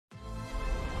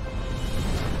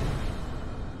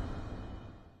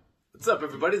What's up,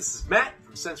 everybody? This is Matt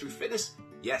from Sensory Fitness.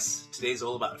 Yes, today's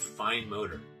all about fine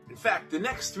motor. In fact, the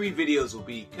next 3 videos will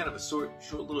be kind of a short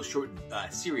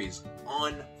series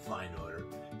on fine motor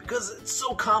because it's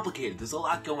so complicated. There's a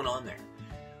lot going on there.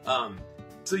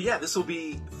 So yeah, this will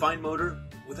be fine motor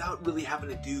without really having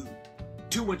to do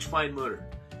too much fine motor,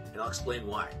 and I'll explain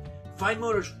why. Fine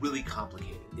motor is really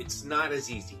complicated. It's not as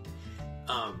easy.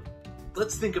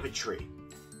 Let's think of a tree.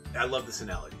 I love this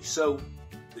analogy. So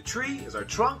the tree is our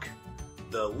trunk.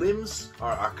 The limbs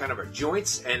are kind of our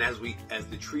joints, and as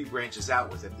the tree branches out,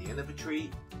 what's at the end of a tree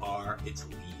are its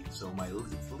leaves. So my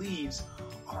leaves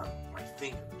are my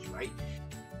fingers, right?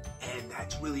 And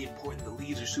that's really important. The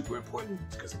leaves are super important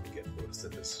because we get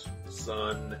photosynthesis from the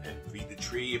sun and feed the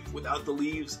tree. If without the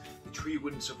leaves, the tree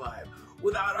wouldn't survive.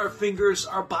 Without our fingers,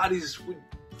 our bodies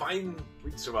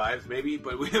we'd survive maybe,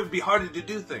 but it would be harder to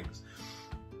do things.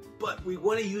 But we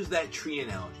want to use that tree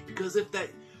analogy because if that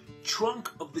trunk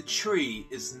of the tree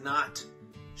is not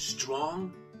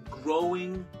strong,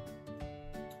 growing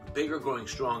bigger, growing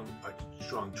strong, a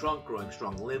strong trunk, growing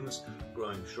strong limbs,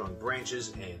 growing strong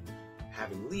branches, and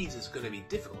having leaves is going to be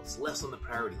difficult. It's less on the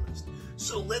priority list.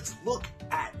 So let's look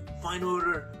at fine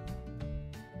motor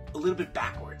a little bit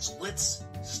backwards. Let's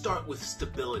start with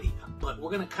stability, but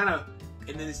we're going to kind of,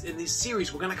 in this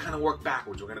series, we're going to kind of work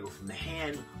backwards. We're going to go from the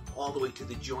hand all the way to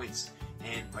the joints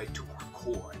and right to our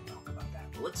core and talk about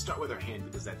that. But let's start with our hand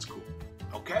because that's cool.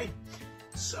 Okay?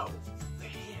 So, the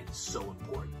hand is so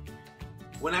important.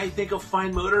 When I think of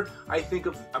fine motor, I'm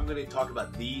going to talk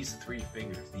about these 3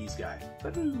 fingers, these guys.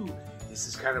 This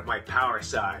is kind of my power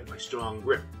side, my strong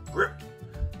grip.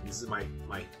 This is my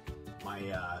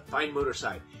fine motor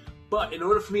side. But in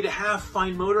order for me to have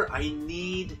fine motor, I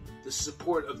need the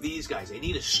support of these guys. I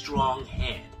need a strong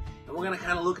hand. And we're going to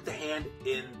kind of look at the hand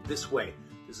in this way.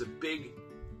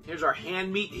 Here's our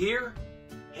hand meet here,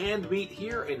 and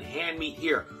hand meet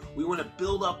here. We want to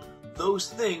build up those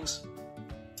things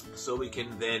so we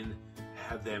can then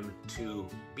have them to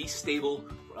be stable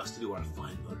for us to do our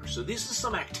fine motor. So these are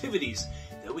some activities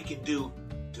that we can do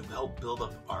to help build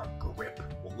up our grip.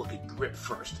 We'll look at grip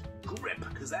first. Grip,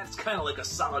 because that's kind of like a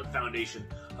solid foundation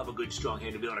of a good strong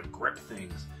hand, to be able to grip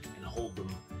things and hold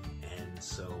them, and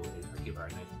so it'll give our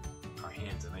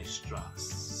hands a nice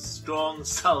strong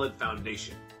solid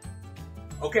foundation.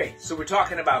 Okay, so we're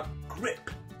talking about grip.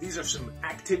 These are some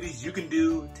activities you can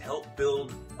do to help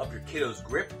build up your kiddo's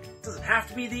grip. It doesn't have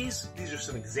to be these. These are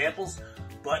some examples,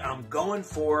 but I'm going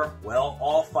for, well,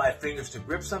 all 5 fingers to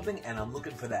grip something, and I'm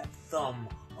looking for that thumb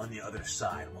on the other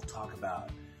side. And we'll talk about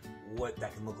what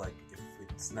that can look like if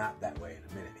it's not that way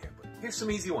in a minute here. But here's some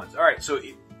easy ones. All right, so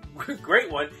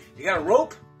great one. You got a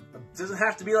rope. It doesn't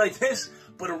have to be like this,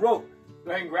 but a rope.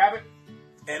 Go ahead and grab it.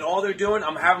 And all they're doing,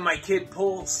 I'm having my kid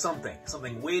pull something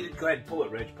weighted. Go ahead and pull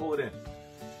it, Reg. Pull it in.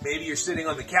 Maybe you're sitting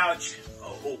on the couch.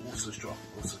 Oh, so strong.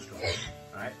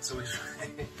 All right, so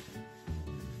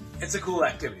it's a cool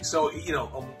activity. So,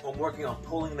 I'm working on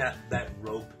pulling that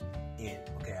rope in.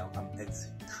 Okay, it's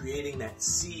creating that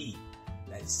C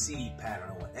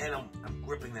pattern, and I'm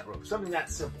gripping that rope. Something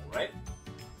that simple, right?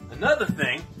 Another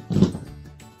thing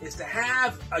is to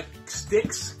have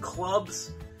sticks,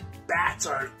 clubs, bats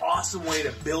are an awesome way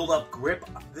to build up grip.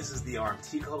 This is the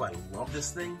RMT club. I love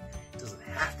this thing. It doesn't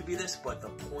have to be this, but the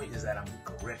point is that I'm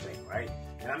gripping, right?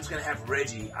 And I'm just going to have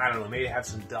Reggie, I don't know, maybe I have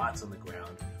some dots on the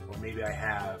ground, or maybe I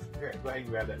have, here, go ahead and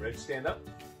grab that, Reg. Stand up.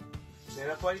 Stand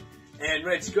up, buddy. And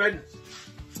Reggie, go ahead and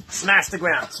smash the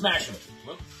ground. Smash him.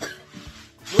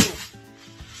 Move.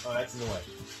 Oh, that's in the way.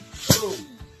 Move.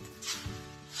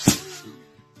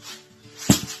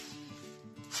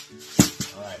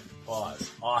 All right,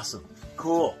 pause. Awesome.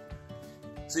 Cool.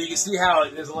 So you can see how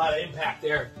there's a lot of impact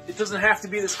there. It doesn't have to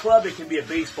be this club. It can be a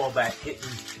baseball bat hitting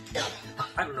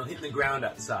the ground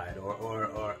outside,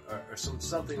 or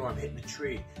something, or I'm hitting a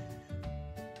tree.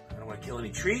 I don't want to kill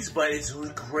any trees, but it's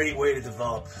a great way to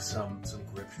develop some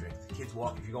grip strength. Kids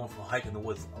walk, if you're going for a hike in the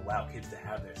woods, allow kids to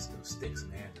have those sticks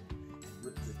in hand and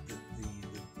whip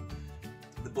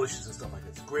the bushes and stuff like that.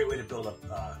 It's a great way to build up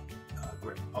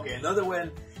grip. Okay, another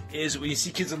one is when you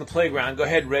see kids on the playground. Go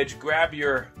ahead, Reg, grab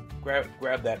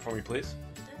that for me, please.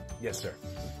 Yes, sir.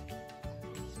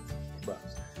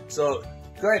 So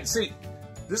go ahead and see.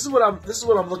 This is what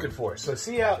I'm looking for. So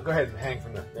see how. Go ahead and hang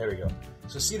from there we go.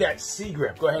 So see that C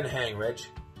grip. Go ahead and hang, Reg.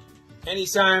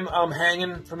 Anytime I'm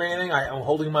hanging from anything, I'm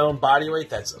holding my own body weight.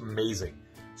 That's amazing.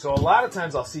 So a lot of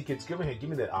times I'll see kids. Give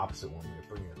me that opposite one.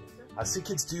 I see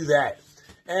kids do that,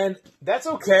 and that's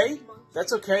okay.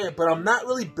 That's okay. But I'm not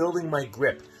really building my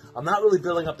grip. I'm not really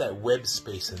building up that web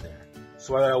space in there.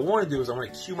 So what I want to do is I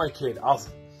want to cue my kid.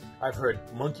 I've heard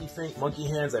monkey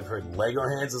hands. I've heard Lego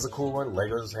hands is a cool one.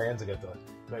 Lego's hands. I get the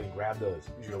go ahead and grab those.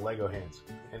 Use your Lego hands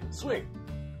and swing.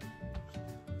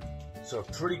 So a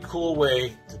pretty cool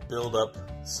way to build up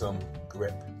some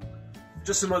grip.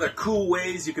 Just some other cool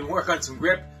ways you can work on some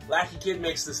grip. Lackey Kid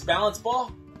makes this balance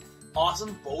ball.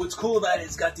 Awesome. But what's cool about it,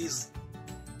 it's got these,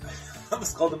 I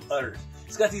almost called them udders.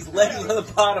 It's got these legs on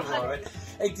the bottom of it.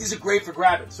 Hey, these are great for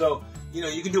grabbing. So, you know,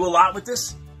 you can do a lot with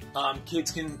this.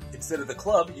 Kids can, instead of the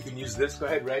club, you can use this. Go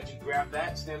ahead, Reggie, grab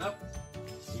that, stand up.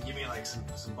 You can give me like some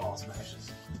ball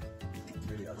smashes.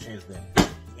 Maybe I'll change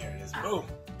that. There it is. Boom.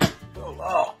 Boom.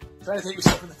 Oh, trying to take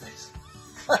yourself in the face.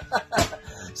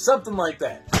 Something like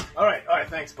that. All right,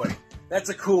 thanks, buddy. That's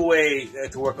a cool way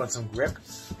to work on some grip.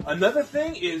 Another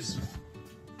thing is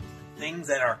things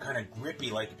that are kind of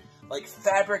grippy, like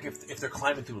fabric, if they're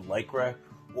climbing through Lycra,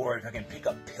 or if I can pick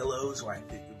up pillows or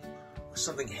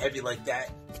something heavy like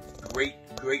that. Great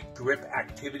grip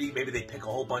activity. Maybe they pick a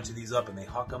whole bunch of these up and they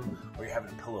huck them, or you're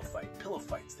having a pillow fight. Pillow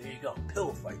fights, there you go.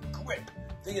 Pillow fight, grip.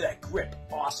 Think of that, grip.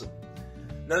 Awesome.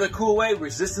 Another cool way,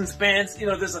 resistance bands. You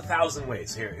know, there's 1,000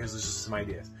 ways. Here's just some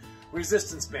ideas.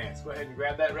 Resistance bands. Go ahead and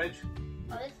grab that, Reg.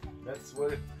 That's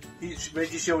what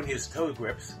Reggie's showing his toe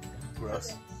grips.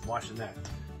 Gross. Washing that.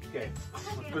 Okay,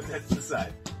 let's put that to the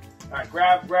side. All right,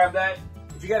 grab that.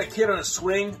 If you got a kid on a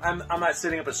swing, I'm not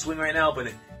setting up a swing right now,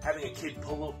 but having a kid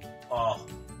pull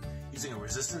using a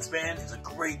resistance band is a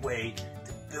great way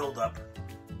to build up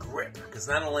grip. Because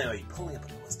not only are you pulling it,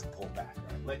 but it wants to pull back. All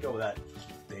right, let go of that.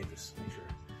 Dangerous. Make sure.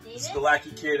 This is the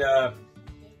Lackey Kid.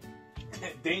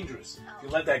 Dangerous. If you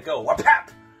let that go,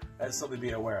 whap! That's something to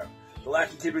be aware of. The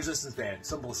Lackey Kid resistance band.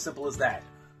 Simple as that.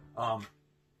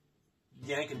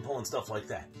 Yanking, pulling, stuff like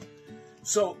that.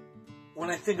 So,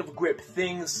 when I think of grip,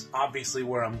 things obviously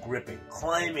where I'm gripping,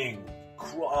 climbing,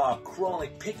 crawling,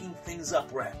 picking things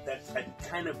up that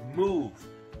kind of move.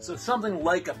 So something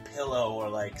like a pillow, or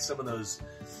like some of those,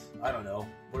 I don't know,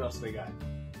 what else they got?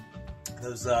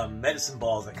 Those medicine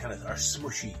balls that kind of are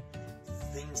smushy,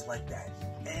 things like that.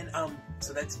 And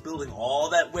so that's building all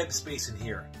that web space in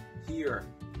here,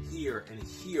 and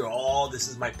here. All this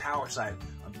is my power side.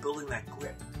 I'm building that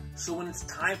grip. So when it's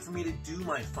time for me to do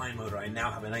my fine motor, I now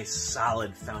have a nice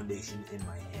solid foundation in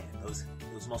my hand. Those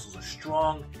muscles are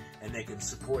strong, and they can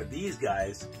support these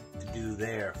guys to do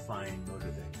their fine motor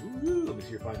thing. Woo-hoo. Let me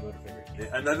see your fine motor finger.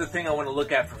 Another thing I want to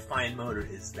look at for fine motor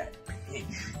is that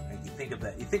pinch. Right? You think of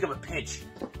that. You think of a pinch.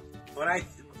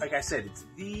 Like I said, it's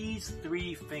these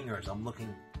 3 fingers I'm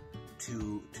looking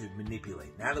to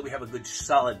manipulate. Now that we have a good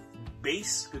solid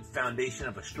base, good foundation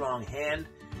of a strong hand,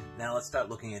 now let's start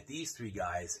looking at these 3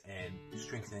 guys and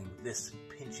strengthening this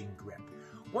pinching grip.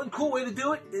 One cool way to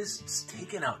do it is just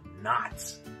taking out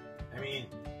knots. I mean,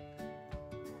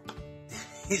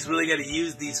 he's really got to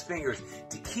use these fingers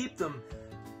to keep them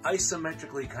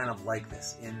isometrically kind of like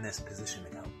this, in this position to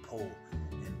kind of pull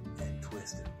and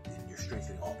twist, and you're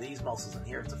strengthening all these muscles in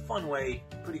here. It's a fun way,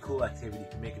 pretty cool activity. You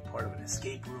can make it part of an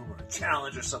escape room or a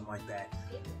challenge or something like that.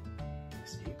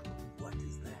 Escape room? What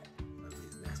is that? That'll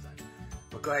be next time.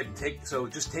 But go ahead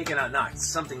and just taking out knots,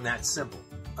 something that simple.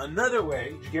 Another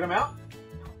way, did you get them out?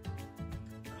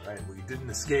 All right, well, you didn't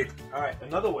escape. All right,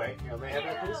 another way. Here, may I have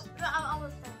that, please? No, I'm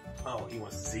almost done. Oh, he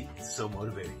wants to see. It's so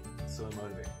motivating. So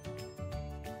motivating.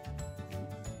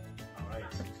 All right.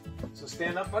 So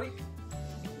stand up, buddy.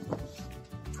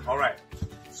 All right.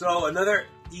 So another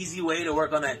easy way to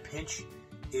work on that pinch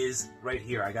is right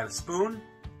here. I got a spoon,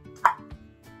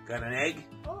 got an egg,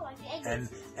 and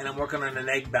I'm working on an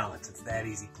egg balance. It's that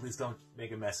easy. Please don't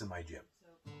make a mess in my gym.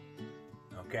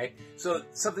 Okay? So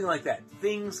something like that.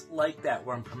 Things like that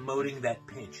where I'm promoting that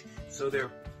pinch. So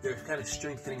they're kind of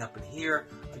strengthening up in here.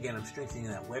 Again, I'm strengthening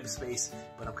that web space,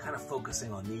 but I'm kind of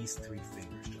focusing on these 3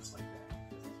 fingers just like that.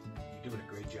 You're doing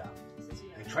a great job.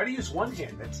 And try to use one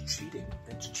hand. That's cheating.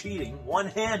 That's cheating. One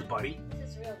hand, buddy.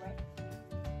 This is real, right?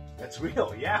 That's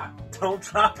real, yeah. Don't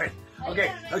drop it.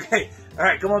 Okay. All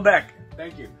right, come on back.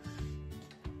 Thank you.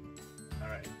 All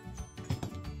right.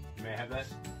 May I have that?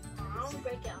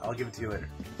 I'll give it to you later.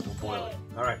 We'll boil it.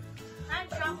 All right.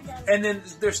 And then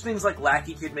there's things like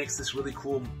Lackey Kid makes this really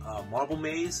cool marble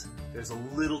maze. There's a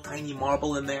little tiny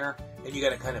marble in there, and you got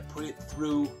to kind of put it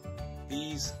through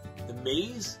the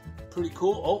maze. Pretty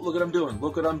cool. Oh, look what I'm doing.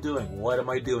 Look what I'm doing. What am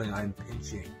I doing? I'm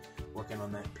pinching. Working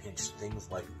on that pinch. Things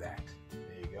like that.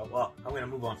 There you go. Well, I'm going to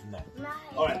move on from that.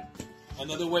 All right.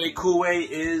 Another cool way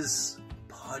is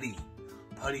putty.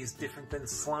 Putty is different than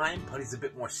slime. Putty's a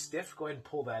bit more stiff. Go ahead and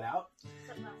pull that out.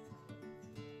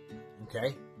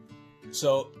 Okay.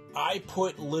 So I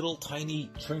put little tiny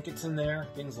trinkets in there,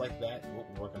 things like that.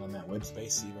 We're working on that web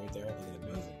space. See right there? Look at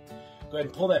it, amazing. Go ahead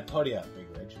and pull that putty out, Big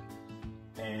Ridge.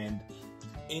 And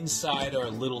inside are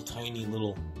little tiny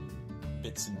little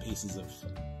bits and pieces of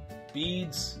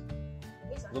beads,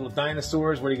 little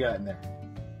dinosaurs. What do you got in there?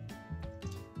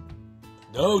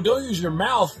 No, don't use your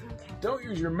mouth. Don't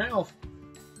use your mouth.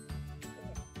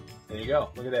 There you go.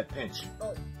 Look at that pinch.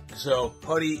 So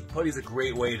putty's a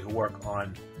great way to work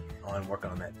on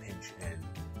that pinch and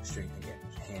strength again.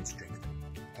 Hand strengthening.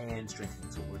 Hand strengthening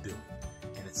is what we're doing.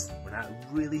 And we're not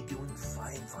really doing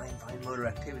fine motor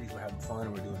activities. We're having fun,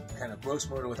 and we're doing kind of gross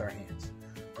motor with our hands.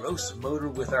 Gross motor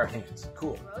with our hands.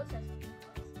 Cool.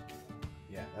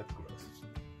 Yeah, that's gross.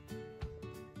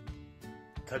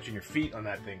 Touching your feet on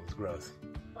that thing is gross.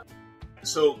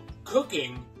 So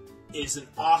cooking is an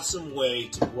awesome way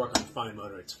to work on fine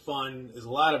motor. It's fun. There's a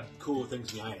lot of cool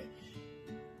things behind it.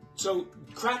 So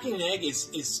cracking an egg is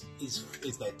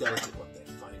that delicate work, that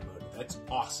fine motor. That's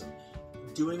awesome.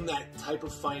 Doing that type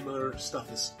of fine motor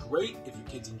stuff is great. If your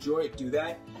kids enjoy it, do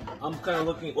that. I'm kind of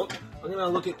looking at, I'm going to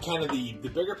look at kind of the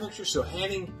bigger picture. So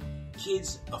handing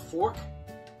kids a fork.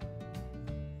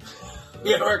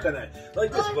 We gotta work on that.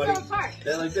 Like this, buddy.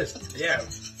 Yeah, like this. Yeah.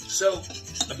 So,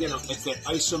 again, it's that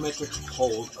isometric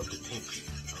hold of the pinch.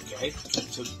 Okay?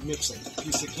 So mix it.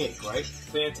 Piece of cake, right?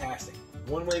 Fantastic.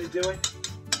 One way to do it.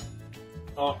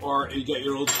 Or you get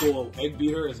your old school egg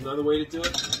beater is another way to do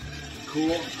it.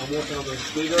 Cool. I'm working on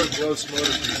those bigger gross motor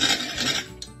pieces.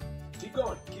 Keep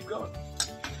going. Keep going.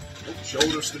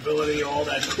 Shoulder stability, all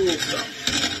that cool stuff.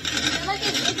 Look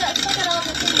at all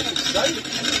the things. Exciting.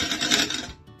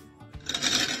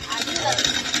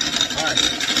 Alright.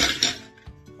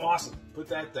 Awesome. Put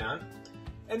that down.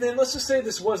 And then let's just say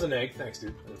this was an egg. Thanks,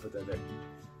 dude. I'm going to put that there.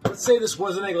 Let's say this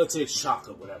was an egg. Let's say it's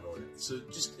chocolate, whatever. So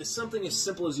just it's something as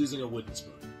simple as using a wooden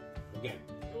spoon. Again,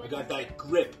 I got that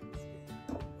grip.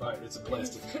 Alright, it's a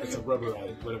plastic. It's a rubber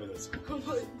whatever it is.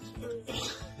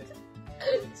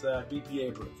 It's BPA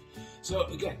approved. So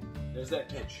again, there's that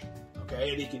pinch.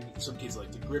 Okay, and some kids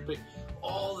like to grip it.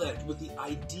 All that with the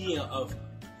idea of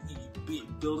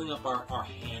building up our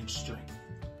hand strength.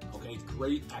 Okay,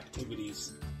 great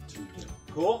activities to do.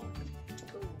 Cool?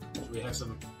 Should we have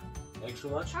some eggs for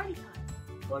lunch? Party time.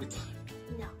 Party time.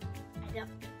 No, I don't.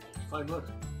 Fine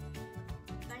motor.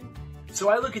 Fine. So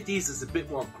I look at these as a bit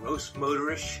more gross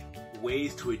motorish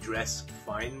ways to address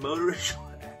fine motorish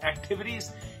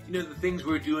activities. You know, the things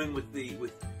we're doing with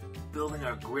building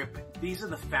our grip. These are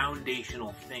the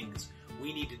foundational things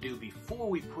we need to do before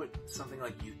we put something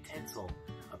like a utensil,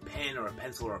 a pen or a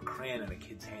pencil or a crayon in a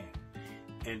kid's hand.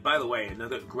 And by the way,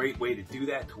 another great way to do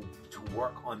that, to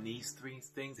work on these three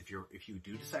things, if you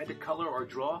do decide to color or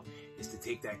draw, is to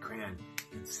take that crayon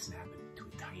and snap it to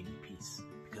a tiny piece.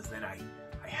 Because then I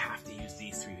have to use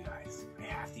these three guys. I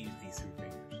have to use these three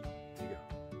fingers. There you go.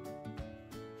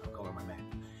 I'll color my man.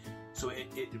 So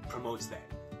it promotes that.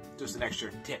 Just an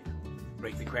extra tip.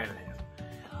 Break the crayon in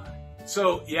half.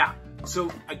 So yeah.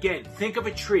 So again, think of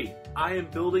a tree. I am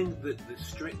building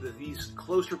these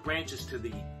closer branches to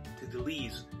the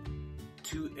leaves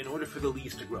in order for the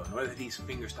leaves to grow, in order for these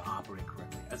fingers to operate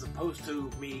correctly, as opposed to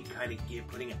me kind of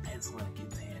putting a pencil in a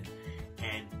kid's hand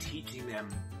and teaching them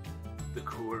the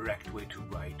correct way to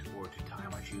write or to tie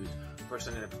my shoes. First,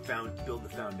 I'm going to build the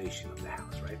foundation of the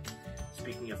house, right?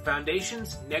 Speaking of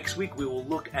foundations, next week we will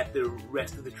look at the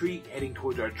rest of the tree, heading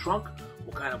towards our trunk.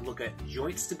 We'll kind of look at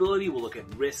joint stability. We'll look at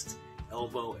wrist,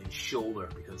 elbow, and shoulder,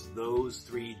 because those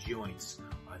three joints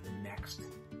are the next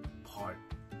part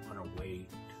on our way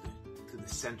to the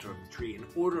center of the tree in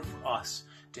order for us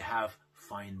to have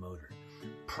fine motor.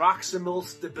 Proximal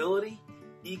stability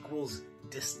equals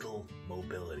distal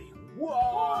mobility.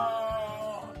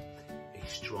 Whoa! A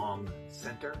strong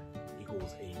center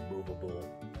equals a movable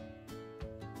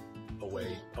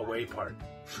away part.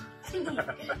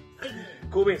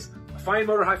 Cool beans. Fine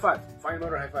motor high five. Fine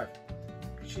motor high five.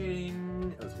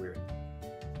 Ching. That was weird.